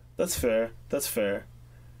 That's fair.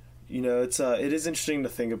 You know, it is interesting to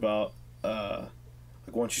think about, like,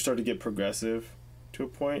 once you start to get progressive to a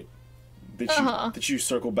point, that you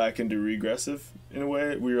circle back into regressive in a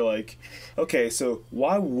way where you're like, okay, so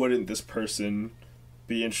why wouldn't this person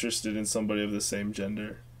be interested in somebody of the same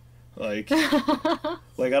gender? Like,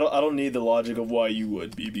 like I don't need the logic of why you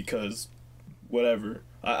would be, because whatever.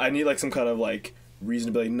 I need like some kind of like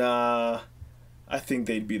reason to be like, nah, I think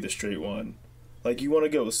they'd be the straight one. Like, you want to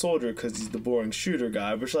go with Soldier because he's the boring shooter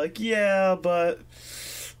guy, but you're like, yeah, but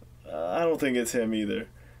I don't think it's him either.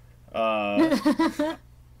 It's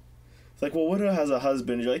like, well, Widow has a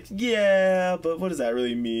husband. You're like, yeah, but what does that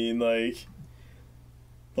really mean? Like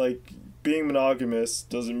being monogamous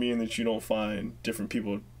doesn't mean that you don't find different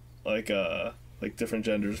people, like different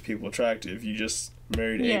genders, people attractive. You just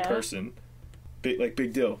married a person.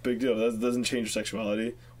 Big deal. That doesn't change your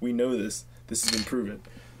sexuality. We know this. This has been proven.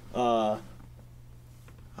 I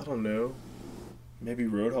don't know. Maybe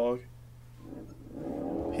Roadhog.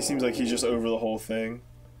 He seems like he's just over the whole thing.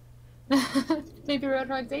 Maybe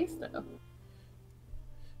Roadhog's ace, though.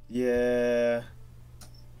 Yeah.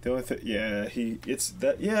 The only thing,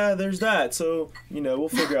 there's that. So, you know, we'll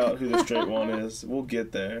figure out who the straight one is. We'll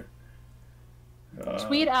get there.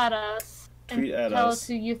 Tweet at us. Tell us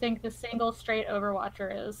who you think the single straight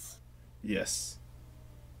Overwatcher is. Yes.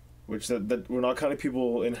 Which that we're not counting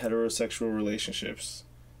people in heterosexual relationships.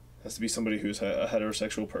 It has to be somebody who's a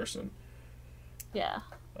heterosexual person. Yeah.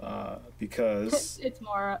 Because it's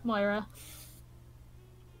Moira.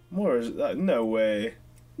 Moira's no way.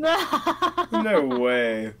 No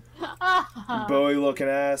way. Bowie looking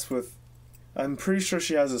ass with. I'm pretty sure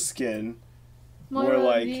she has a skin. Moira,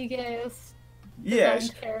 like, the gayest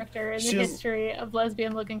character in the history of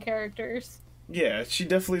lesbian looking characters. Yeah, she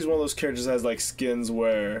definitely is one of those characters that has like skins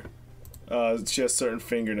where she has certain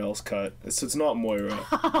fingernails cut. So it's not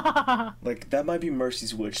Moira. Like, that might be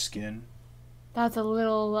Mercy's witch skin. That's a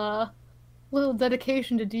little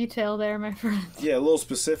dedication to detail there, my friend. Yeah, a little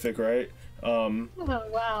specific, right? Oh,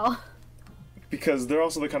 wow. Because they're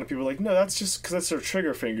also the kind of people like, no, that's just because that's her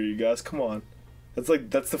trigger finger, you guys. Come on. That's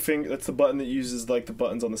the button that uses like the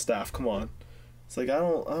buttons on the staff. Come on. It's like, I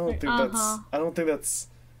don't think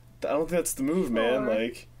that's the move, man.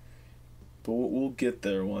 Like, But we'll get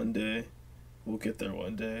there one day. We'll get there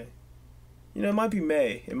one day. You know, it might be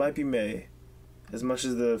May. It might be May. As much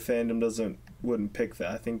as the fandom wouldn't pick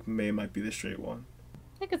that, I think May might be the straight one.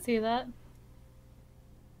 I could see that.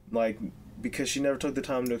 Like, because she never took the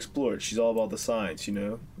time to explore it. She's all about the science, you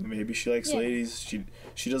know? Maybe she likes ladies.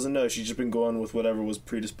 She doesn't know. She's just been going with whatever was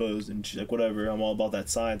predisposed. And she's like, whatever, I'm all about that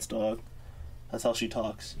science, dog. That's how she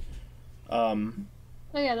talks. Oh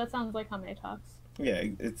yeah, that sounds like how May talks. Yeah,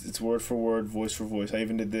 it's word for word, voice for voice. I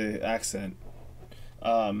even did the accent.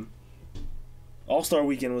 All-Star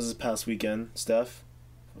Weekend was this past weekend, Steph.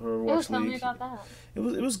 Tell me about that. It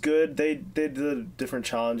was good. They did different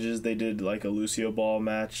challenges. They did like a Lucio Ball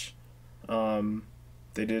match.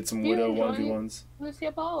 They did some Widow 1v1s.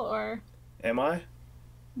 Lucio Ball, or am I?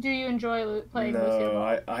 Do you enjoy playing Lucio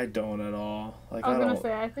Ball? No, I don't at all. Like, I was gonna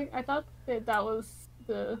say, I thought that was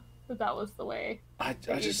the way. I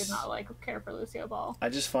just did not care for Lucio Ball. I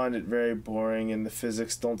just find it very boring, and the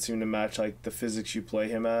physics don't seem to match like the physics you play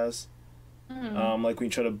him as. Like when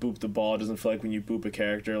you try to boop the ball, it doesn't feel like when you boop a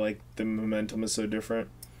character, like the momentum is so different.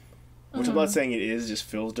 Which I'm not saying it is, it just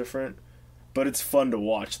feels different. But it's fun to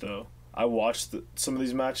watch, though. I watched some of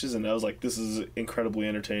these matches, and I was like, this is incredibly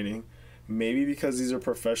entertaining. Maybe because these are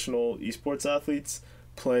professional esports athletes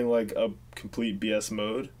playing like a complete BS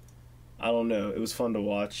mode. I don't know. It was fun to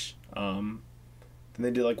watch. Then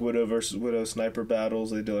they did like Widow versus Widow sniper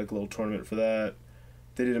battles. They did like a little tournament for that.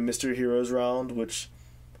 They did a Mystery Heroes round, which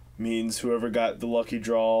means whoever got the lucky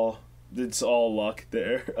draw, it's all luck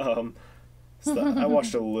there. So I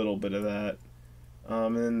watched a little bit of that.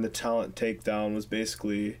 And then the talent takedown was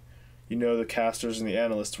basically, the casters and the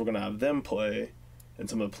analysts, we're going to have them play, and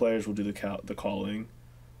some of the players will do the calling.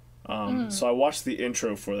 So I watched the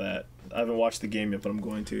intro for that. I haven't watched the game yet, but I'm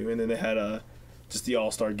going to. And then they had just the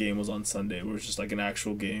All-Star game was on Sunday, where it was just like an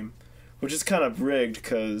actual game, which is kind of rigged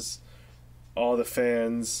because all the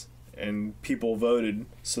fans and people voted,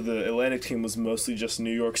 so the Atlantic team was mostly just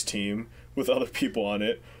New York's team with other people on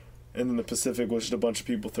it, and then the Pacific was just a bunch of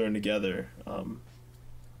people thrown together.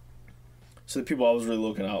 So the people I was really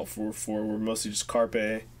looking out for were mostly just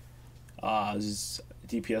Carpe, who's a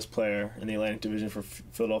DPS player in the Atlantic division for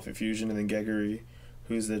Philadelphia Fusion, and then Geggery,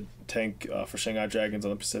 who's the tank for Shanghai Dragons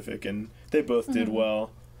on the Pacific, and they both did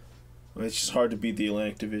well. It's just hard to beat the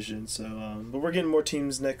Atlantic division, so but we're getting more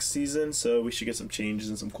teams next season, so we should get some changes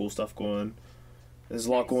and some cool stuff going. There's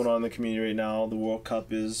a lot going on in the community right now. The World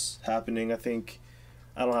Cup is happening. I think,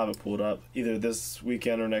 I don't have it pulled up, either this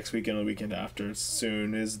weekend or next weekend or the weekend after.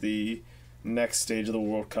 Soon is the next stage of the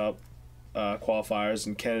World Cup qualifiers,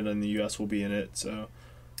 and Canada and the US will be in it. So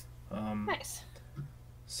nice.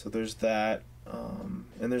 So there's that,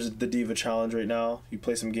 and there's the Diva Challenge right now. You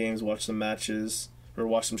play some games, watch some matches, or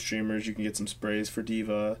watch some streamers. You can get some sprays for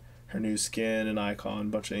Diva, her new skin and icon, a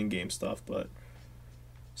bunch of in-game stuff. But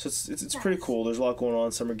so it's nice. Pretty cool. There's a lot going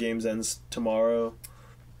on. Summer Games ends tomorrow,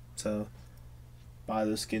 so buy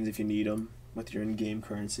those skins if you need them with your in-game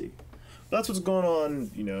currency. But that's what's going on,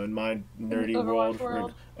 in my nerdy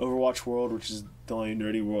Overwatch world, which is the only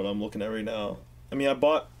nerdy world I'm looking at right now. I mean,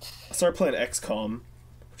 I started playing XCOM,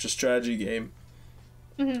 which is a strategy game.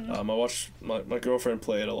 I watched my girlfriend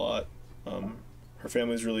play it a lot. Her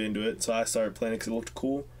family's really into it, so I started playing it because it looked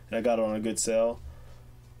cool, and I got it on a good sale.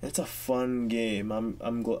 It's a fun game.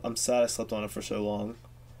 I'm sad I slept on it for so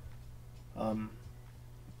long.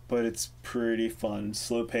 But it's pretty fun,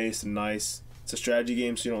 slow paced and nice. It's a strategy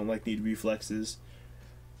game, so you don't need reflexes.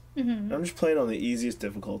 I'm just playing on the easiest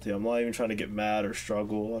difficulty. I'm not even trying to get mad or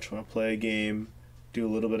struggle. I just want to play a game, do a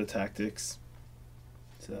little bit of tactics.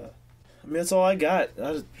 So, I mean, that's all I got.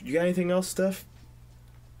 You got anything else, Steph?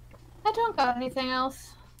 I don't got anything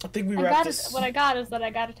else. I think we wrapped this. What I got is that I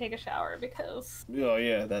got to take a shower because. Oh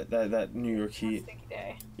yeah, that New York heat. Stinky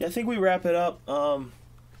day. Yeah, I think we wrap it up.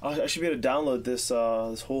 I should be able to download this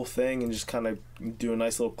whole thing and just kind of do a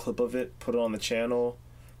nice little clip of it, put it on the channel,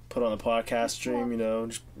 put it on the podcast stream.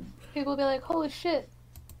 Just... people will be like, "Holy shit!"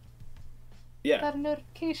 Yeah. Got a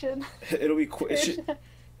notification. It'll be quick. It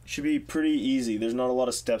should be pretty easy. There's not a lot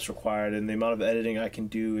of steps required, and the amount of editing I can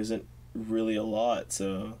do isn't really a lot.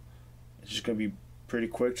 So it's just gonna be pretty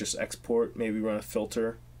quick. Just export, maybe run a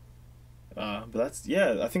filter. But that's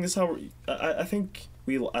I think that's how I think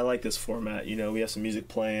I like this format. We have some music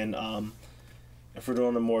playing. If we're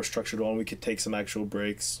doing a more structured one, we could take some actual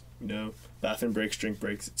breaks. Bathroom breaks, drink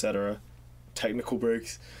breaks, etc. Technical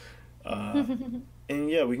breaks. And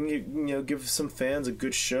yeah, we can give some fans a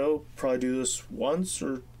good show. Probably do this once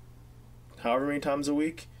or however many times a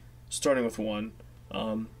week, starting with one.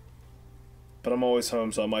 But I'm always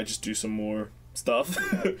home, so I might just do some more stuff.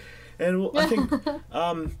 And I think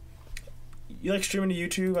You like streaming to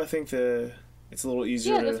YouTube? I think it's a little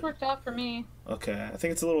easier. Yeah, this worked out for me. Okay, I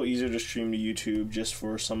think it's a little easier to stream to YouTube just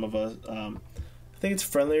for some of us. I think it's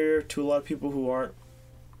friendlier to a lot of people who aren't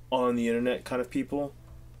on the internet kind of people.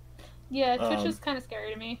 Yeah, Twitch is kind of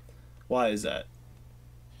scary to me. Why is that?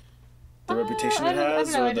 The reputation it has,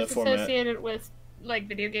 I don't know, or I the just format? associate it with like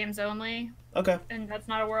video games only, Okay, and that's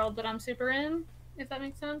not a world that I'm super in. If that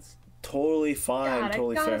makes sense. totally fine, God,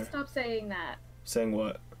 totally I gotta fair. stop saying that. Saying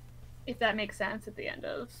what? If that makes sense at the end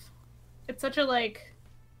of. It's such a like,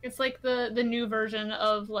 it's like the new version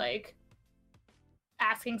of like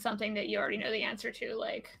asking something that you already know the answer to,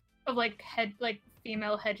 like of like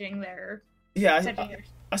female hedging their. Yeah, hedging their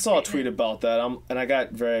I saw a statement. tweet about that, and I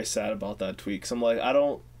got very sad about that tweet. Cause I'm like, I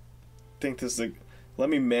don't think this is like. Let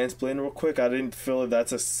me mansplain real quick. I didn't feel that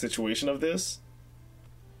that's a situation of this.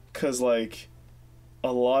 Cause like,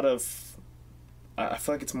 a lot of, I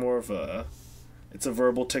feel like it's more of it's a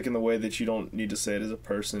verbal tick in the way that you don't need to say it as a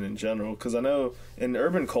person in general. Cause I know in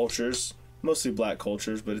urban cultures, mostly black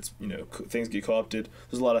cultures, but it's, you know, things get co-opted.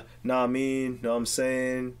 There's a lot of nah I mean, know what I'm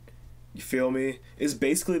saying, you feel me? It's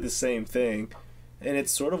basically the same thing, and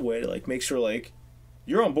it's sort of a way to like make sure like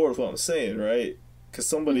you're on board with what I'm saying, right? Because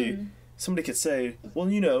somebody could say, well,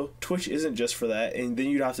 you know, Twitch isn't just for that, and then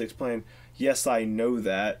you'd have to explain, yes, I know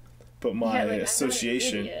that, but my Yeah, like, I'm not an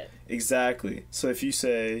association, idiot. exactly. So if you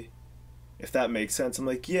say, if that makes sense, I'm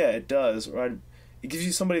like, yeah, it does, or it gives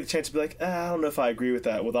you somebody the chance to be like, I don't know if I agree with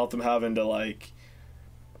that, without them having to like,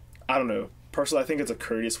 I don't know. Personally, I think it's a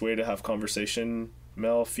courteous way to have conversation,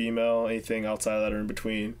 male, female, anything outside of that or in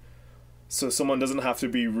between. So someone doesn't have to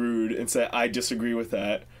be rude and say, I disagree with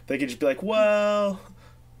that. They could just be like, well,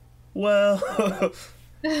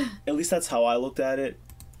 at least that's how I looked at it.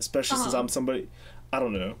 Especially since I'm somebody, I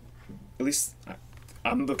don't know. At least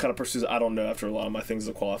I'm the kind of person who I don't know after a lot of my things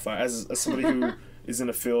to qualify. As somebody who is in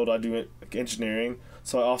a field, I do engineering,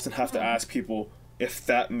 so I often have to ask people if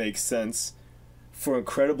that makes sense for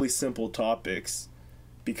incredibly simple topics,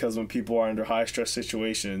 because when people are under high stress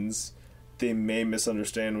situations, they may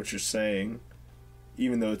misunderstand what you're saying,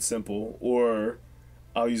 even though it's simple. Or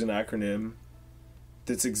I'll use an acronym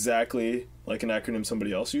that's exactly like an acronym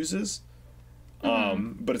somebody else uses,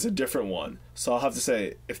 but it's a different one. So I'll have to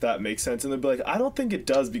say, if that makes sense, and they'll be like, I don't think it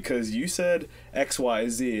does because you said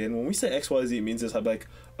XYZ, and when we say XYZ, it means this. I'd be like,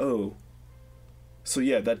 oh, so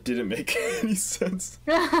yeah, that didn't make any sense.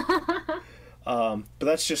 But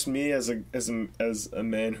that's just me as a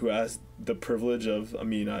man who has the privilege of, I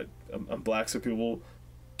mean, I'm black, so people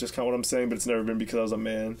discount what I'm saying, but it's never been because I was a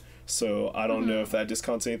man. So I don't know if that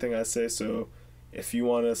discounts anything I say. So if you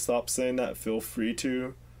want to stop saying that, feel free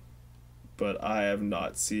to. But I have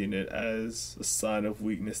not seen it as a sign of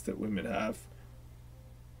weakness that women have,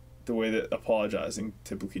 the way that apologizing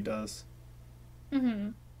typically does.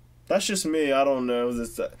 That's just me. I don't know.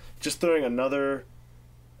 Just throwing another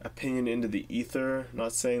opinion into the ether.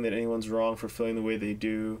 Not saying that anyone's wrong for feeling the way they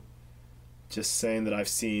do. Just saying that I've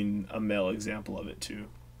seen a male example of it too.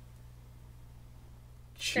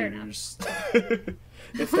 Cheers.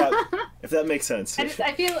 if that makes sense. I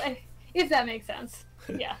feel like, if that makes sense,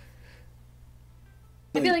 yeah.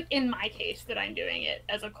 I feel like in my case that I'm doing it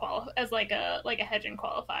as like a hedging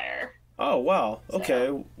qualifier. Oh wow. So.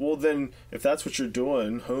 Okay. Well then, if that's what you're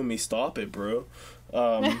doing, homie, stop it, bro.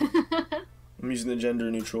 I'm using the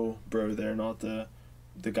gender neutral bro there, not the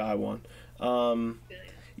guy one.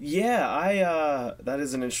 Yeah, that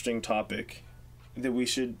is an interesting topic that we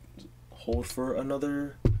should hold for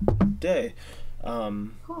another day.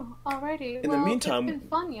 Cool. Alrighty. In the meantime, it's been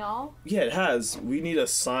fun, y'all. Yeah, it has. We need a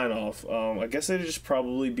sign off. I guess it'd just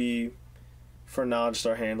probably be, for now, just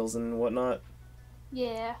our handles and whatnot.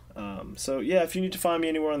 Yeah. So yeah, if you need to find me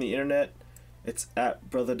anywhere on the internet, it's at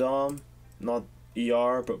Brother Dom, not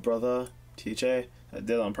ER, but Brother THA. I did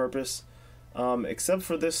it on purpose. Except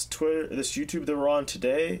for this YouTube that we're on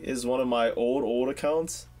today is one of my old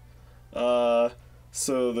accounts.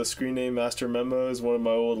 So the screen name Master Memo is one of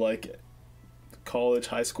my old like college,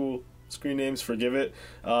 high school screen names. Forgive it.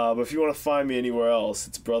 But if you want to find me anywhere else,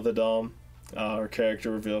 it's Brother Dom, or character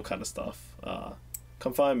reveal kind of stuff.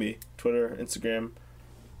 Come find me. Twitter, Instagram.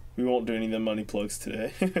 We won't do any of the money plugs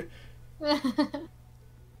today. How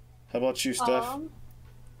about you, Steph?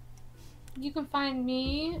 You can find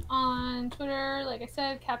me on Twitter, like I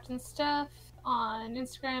said, Captain Steph. On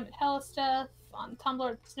Instagram at HellaSteph. On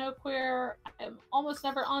Tumblr at SnowQueer. I'm almost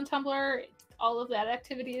never on Tumblr. All of that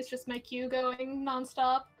activity is just my queue going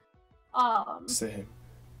nonstop. Same.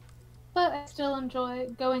 But I still enjoy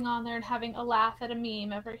going on there and having a laugh at a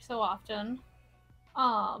meme every so often.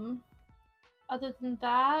 Other than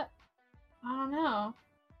that, I don't know.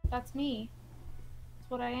 That's me. That's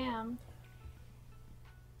what I am.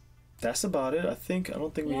 that's about it. I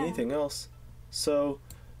don't think we need Yeah. anything else. So,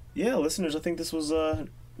 yeah, listeners, I think this was a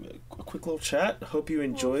quick little chat. Hope you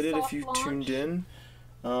enjoyed it if soft you launch. tuned in.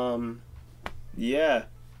 Yeah,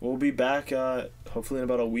 we'll be back hopefully in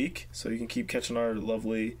about a week, so you can keep catching our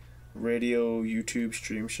lovely radio YouTube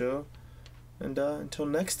stream show. And until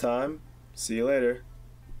next time, see you later.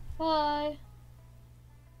 Bye.